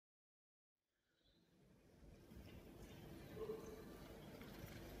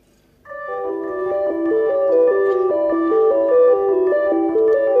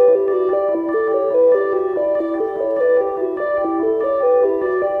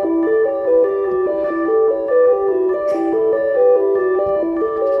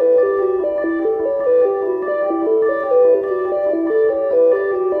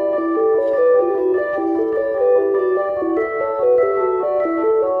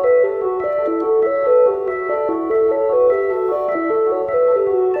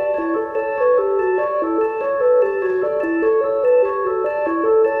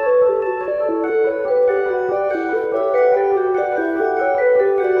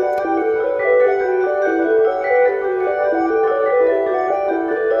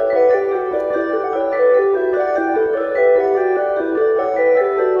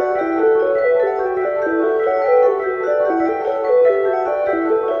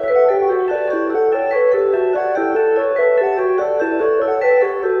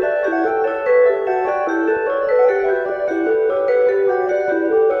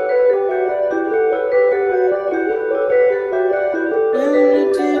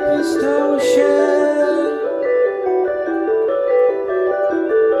vast ocean,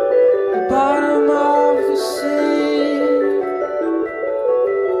 the bottom of the sea.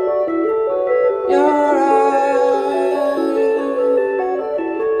 Your eyes,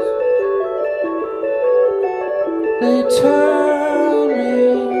 they turn me.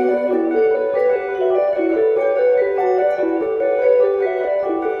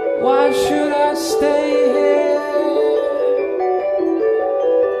 Why should I stay here?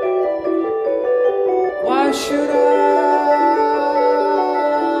 Why should I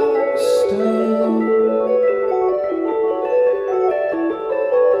stay?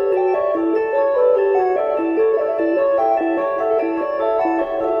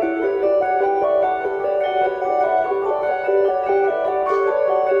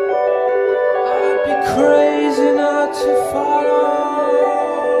 I'd be crazy not to follow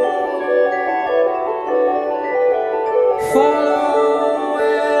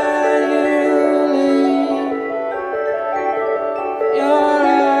where you lead. Your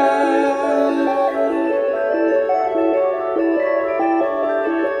eyes,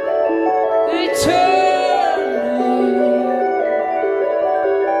 they turn me.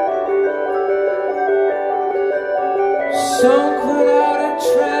 Sunk without a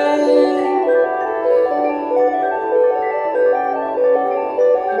trace,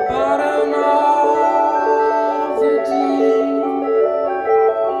 the bottom of the deep.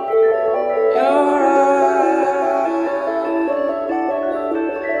 Your eyes,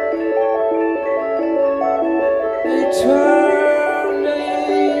 they turn me.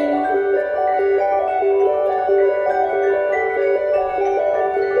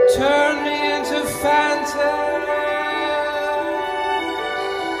 Turn me into phantoms.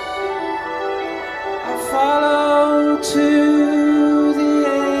 I follow to the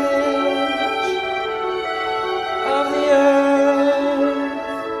edge of the earth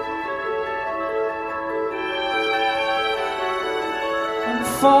and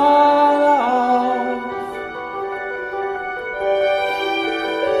fall